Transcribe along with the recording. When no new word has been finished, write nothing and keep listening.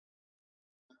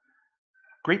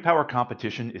Great power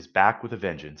competition is back with a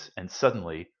vengeance, and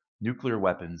suddenly, nuclear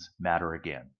weapons matter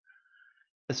again.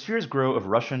 As fears grow of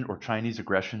Russian or Chinese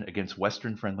aggression against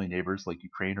Western friendly neighbors like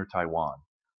Ukraine or Taiwan,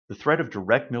 the threat of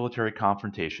direct military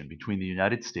confrontation between the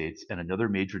United States and another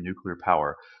major nuclear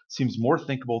power seems more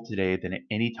thinkable today than at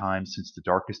any time since the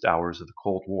darkest hours of the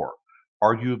Cold War,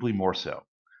 arguably more so.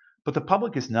 But the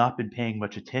public has not been paying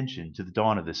much attention to the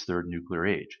dawn of this third nuclear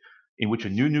age, in which a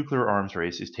new nuclear arms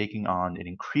race is taking on an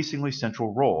increasingly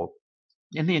central role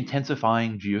in the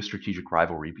intensifying geostrategic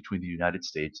rivalry between the United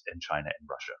States and China and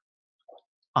Russia.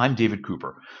 I'm David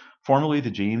Cooper, formerly the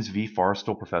James V.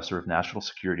 Forrestal Professor of National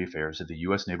Security Affairs at the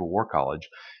U.S. Naval War College,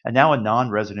 and now a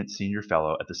non resident senior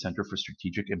fellow at the Center for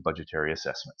Strategic and Budgetary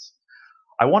Assessments.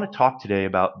 I want to talk today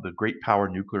about the great power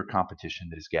nuclear competition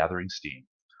that is gathering steam,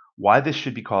 why this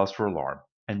should be cause for alarm,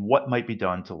 and what might be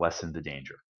done to lessen the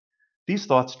danger. These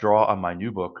thoughts draw on my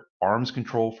new book, Arms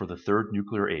Control for the Third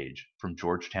Nuclear Age, from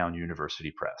Georgetown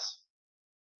University Press.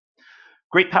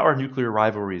 Great power nuclear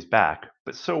rivalry is back,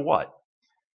 but so what?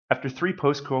 After three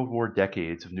post Cold War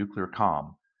decades of nuclear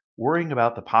calm, worrying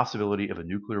about the possibility of a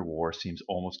nuclear war seems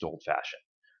almost old fashioned.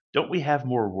 Don't we have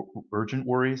more urgent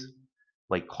worries,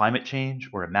 like climate change,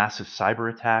 or a massive cyber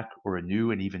attack, or a new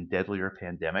and even deadlier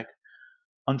pandemic?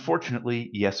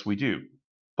 Unfortunately, yes, we do.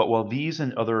 But while these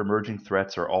and other emerging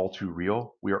threats are all too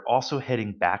real, we are also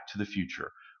heading back to the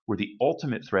future, where the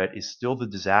ultimate threat is still the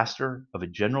disaster of a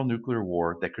general nuclear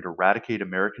war that could eradicate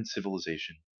American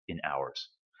civilization in hours.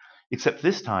 Except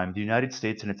this time, the United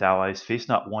States and its allies face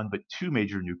not one but two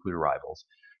major nuclear rivals,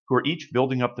 who are each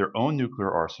building up their own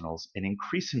nuclear arsenals and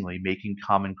increasingly making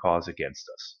common cause against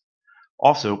us.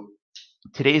 Also,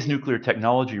 today's nuclear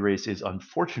technology race is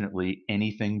unfortunately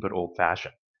anything but old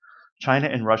fashioned. China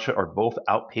and Russia are both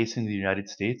outpacing the United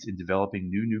States in developing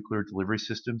new nuclear delivery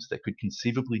systems that could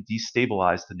conceivably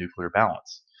destabilize the nuclear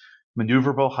balance.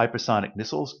 Maneuverable hypersonic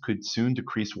missiles could soon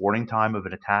decrease warning time of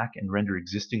an attack and render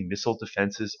existing missile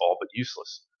defenses all but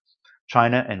useless.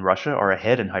 China and Russia are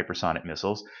ahead in hypersonic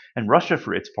missiles, and Russia,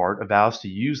 for its part, avows to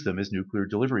use them as nuclear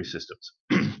delivery systems.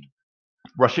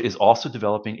 Russia is also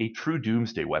developing a true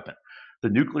doomsday weapon, the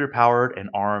nuclear powered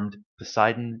and armed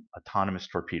Poseidon autonomous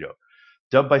torpedo.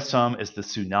 Dubbed by some as the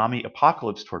tsunami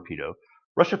apocalypse torpedo,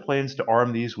 Russia plans to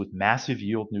arm these with massive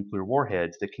yield nuclear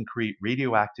warheads that can create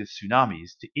radioactive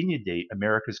tsunamis to inundate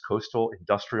America's coastal,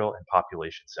 industrial, and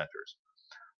population centers.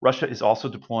 Russia is also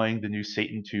deploying the new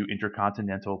Satan II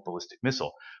intercontinental ballistic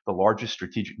missile, the largest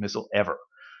strategic missile ever,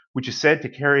 which is said to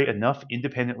carry enough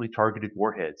independently targeted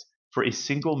warheads for a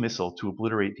single missile to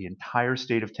obliterate the entire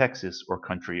state of Texas or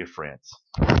country of France.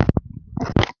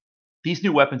 These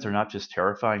new weapons are not just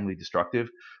terrifyingly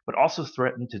destructive, but also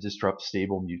threaten to disrupt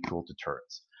stable mutual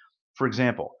deterrence. For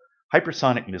example,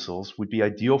 hypersonic missiles would be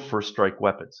ideal first strike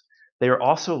weapons. They are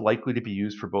also likely to be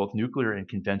used for both nuclear and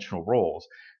conventional roles,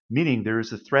 meaning there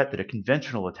is a threat that a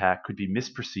conventional attack could be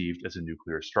misperceived as a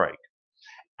nuclear strike.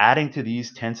 Adding to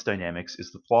these tense dynamics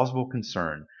is the plausible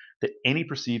concern that any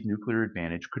perceived nuclear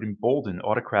advantage could embolden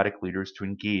autocratic leaders to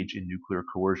engage in nuclear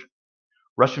coercion.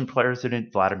 Russian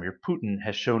President Vladimir Putin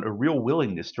has shown a real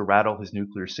willingness to rattle his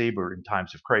nuclear saber in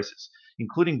times of crisis,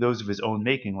 including those of his own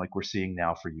making, like we're seeing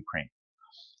now for Ukraine.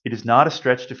 It is not a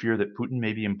stretch to fear that Putin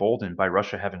may be emboldened by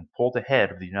Russia having pulled ahead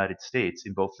of the United States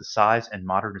in both the size and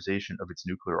modernization of its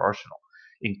nuclear arsenal,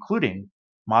 including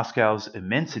Moscow's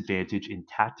immense advantage in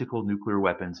tactical nuclear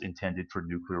weapons intended for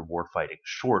nuclear warfighting,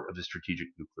 short of the strategic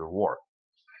nuclear war.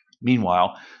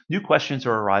 Meanwhile, new questions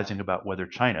are arising about whether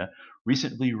China,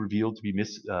 recently revealed to be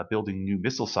building new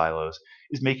missile silos,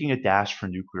 is making a dash for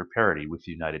nuclear parity with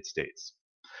the United States.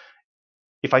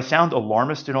 If I sound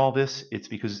alarmist in all this, it's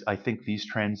because I think these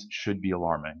trends should be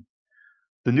alarming.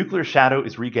 The nuclear shadow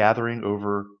is regathering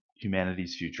over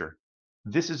humanity's future.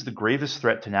 This is the gravest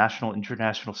threat to national and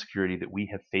international security that we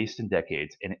have faced in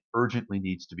decades, and it urgently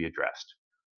needs to be addressed.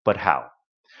 But how?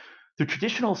 The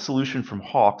traditional solution from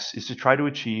hawks is to try to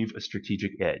achieve a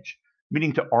strategic edge,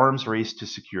 meaning to arms race to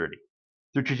security.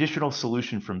 The traditional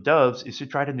solution from doves is to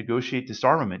try to negotiate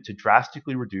disarmament to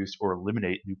drastically reduce or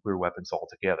eliminate nuclear weapons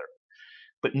altogether.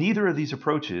 But neither of these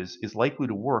approaches is likely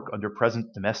to work under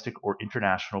present domestic or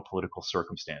international political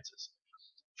circumstances.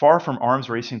 Far from arms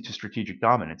racing to strategic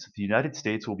dominance, the United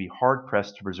States will be hard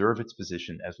pressed to preserve its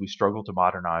position as we struggle to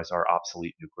modernize our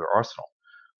obsolete nuclear arsenal.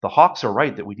 The hawks are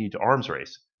right that we need to arms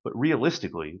race, but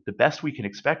realistically, the best we can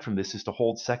expect from this is to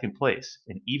hold second place,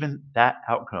 and even that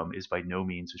outcome is by no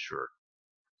means assured.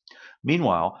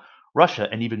 Meanwhile, Russia,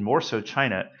 and even more so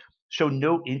China, show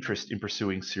no interest in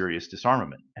pursuing serious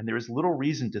disarmament, and there is little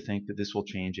reason to think that this will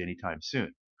change anytime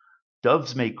soon.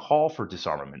 Doves may call for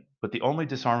disarmament, but the only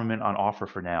disarmament on offer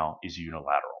for now is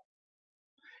unilateral.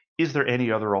 Is there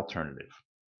any other alternative?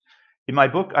 In my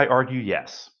book, I argue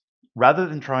yes. Rather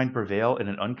than trying to prevail in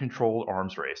an uncontrolled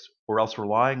arms race, or else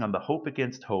relying on the hope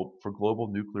against hope for global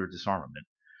nuclear disarmament,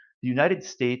 the United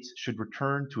States should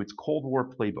return to its Cold War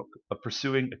playbook of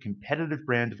pursuing a competitive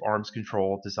brand of arms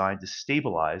control designed to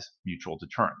stabilize mutual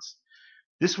deterrence.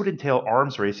 This would entail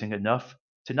arms racing enough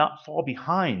to not fall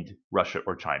behind Russia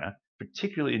or China,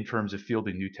 particularly in terms of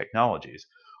fielding new technologies,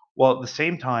 while at the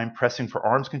same time pressing for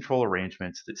arms control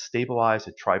arrangements that stabilize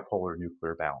a tripolar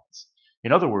nuclear balance.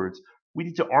 In other words, we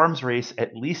need to arms race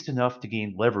at least enough to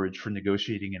gain leverage for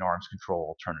negotiating an arms control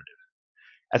alternative.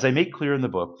 As I make clear in the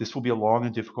book, this will be a long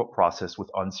and difficult process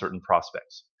with uncertain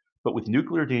prospects. But with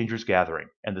nuclear dangers gathering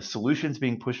and the solutions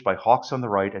being pushed by hawks on the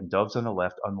right and doves on the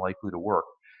left unlikely to work,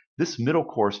 this middle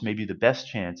course may be the best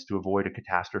chance to avoid a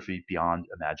catastrophe beyond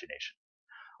imagination.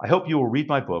 I hope you will read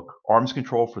my book, Arms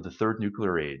Control for the Third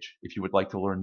Nuclear Age, if you would like to learn